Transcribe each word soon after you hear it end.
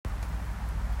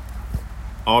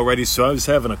Alrighty, so I was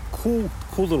having a cool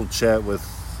little chat with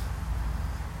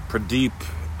Pradeep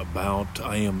about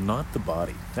I am not the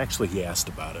body. Actually, he asked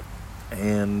about it.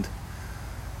 And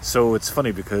so it's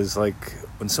funny because, like,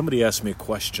 when somebody asks me a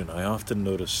question, I often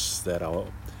notice that I'll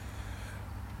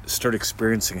start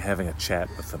experiencing having a chat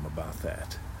with them about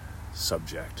that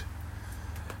subject.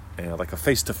 And like a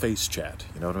face-to-face chat,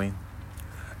 you know what I mean?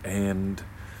 And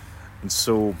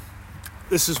so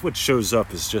this is what shows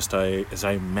up is just as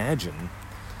I imagine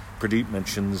Pradeep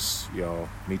mentions,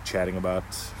 me chatting about,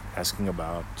 asking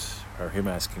about, or him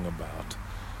asking about.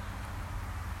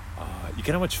 You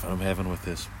get how much fun I'm having with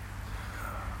this?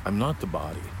 I'm not the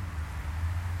body.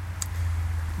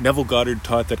 Neville Goddard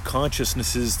taught that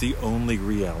consciousness is the only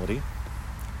reality,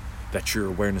 that your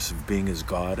awareness of being is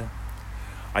God.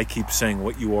 I keep saying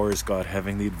what you are is God,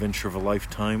 having the adventure of a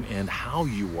lifetime, and how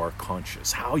you are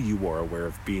conscious, how you are aware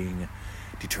of being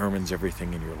determines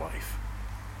everything in your life.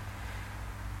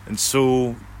 And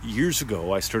so, years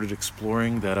ago, I started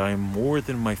exploring that I am more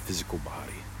than my physical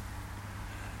body,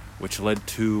 which led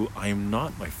to I am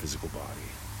not my physical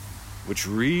body, which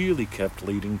really kept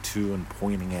leading to and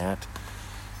pointing at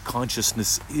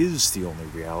consciousness is the only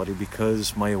reality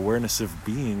because my awareness of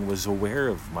being was aware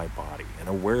of my body and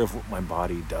aware of what my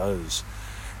body does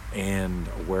and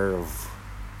aware of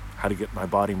how to get my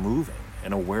body moving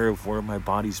and aware of where my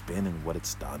body's been and what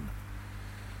it's done.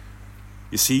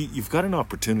 You see, you've got an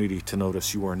opportunity to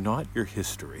notice you are not your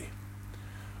history.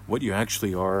 What you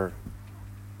actually are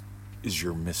is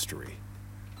your mystery.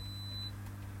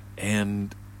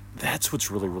 And that's what's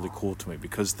really, really cool to me,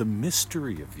 because the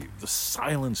mystery of you, the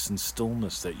silence and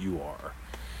stillness that you are,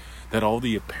 that all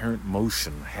the apparent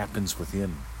motion happens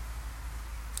within.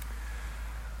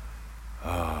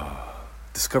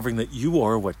 Discovering that you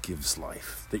are what gives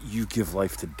life, that you give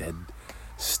life to dead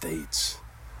states.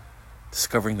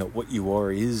 Discovering that what you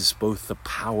are is both the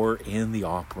power and the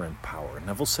operant power.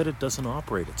 Neville said it doesn't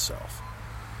operate itself.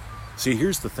 See,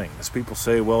 here's the thing. As people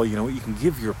say, well, you know what, you can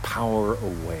give your power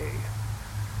away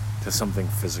to something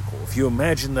physical. If you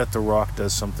imagine that the rock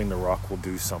does something, the rock will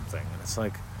do something. And it's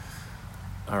like,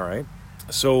 all right.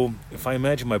 So if I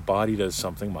imagine my body does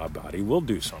something, my body will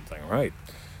do something, right?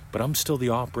 But I'm still the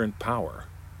operant power.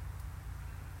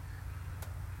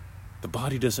 The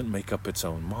body doesn't make up its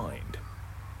own mind.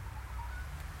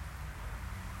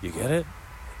 You get it?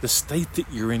 The state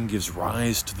that you're in gives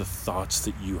rise to the thoughts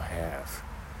that you have.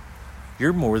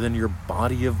 You're more than your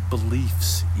body of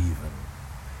beliefs, even.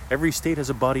 Every state has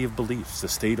a body of beliefs. The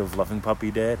state of loving puppy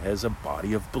dad has a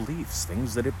body of beliefs,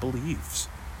 things that it believes.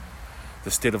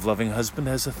 The state of loving husband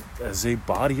has a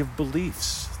body of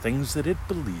beliefs, things that it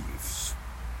believes,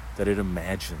 that it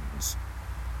imagines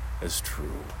as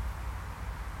true.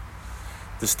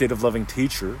 The state of loving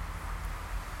teacher,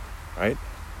 right?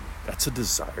 That's a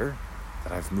desire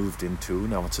that I've moved into.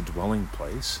 Now it's a dwelling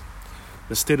place.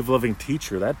 The state of loving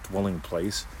teacher, that dwelling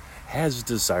place, has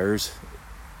desires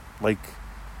like,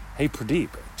 hey, Pradeep,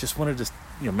 just wanted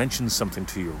to mention something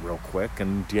to you real quick,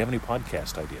 and do you have any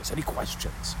podcast ideas, any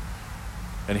questions?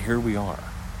 And here we are.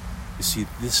 You see,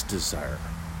 this desire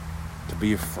to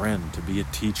be a friend, to be a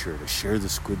teacher, to share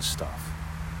this good stuff,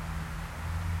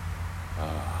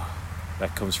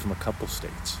 that comes from a couple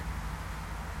states.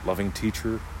 Loving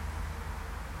teacher,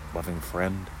 loving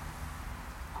friend,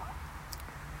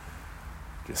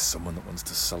 just someone that wants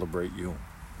to celebrate you.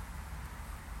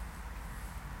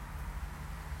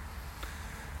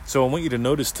 So I want you to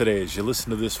notice today, as you listen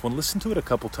to this one, listen to it a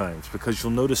couple times, because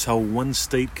you'll notice how one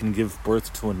state can give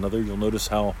birth to another. You'll notice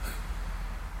how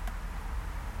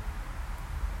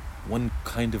one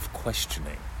kind of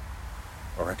questioning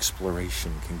or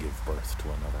exploration can give birth to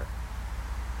another.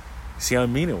 See, I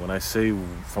mean it when I say,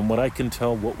 from what I can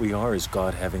tell, what we are is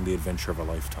God having the adventure of a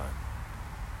lifetime.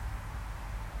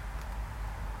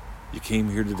 You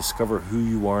came here to discover who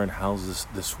you are and how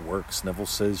this works. Neville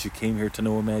says you came here to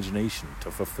know imagination, to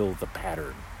fulfill the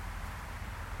pattern.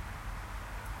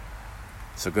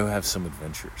 So go have some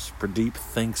adventures. Pradeep,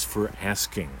 thanks for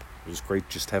asking. It was great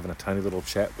just having a tiny little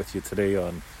chat with you today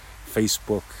on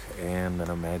Facebook and then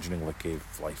imagining what gave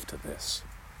life to this.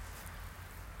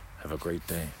 Have a great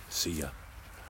day. See ya.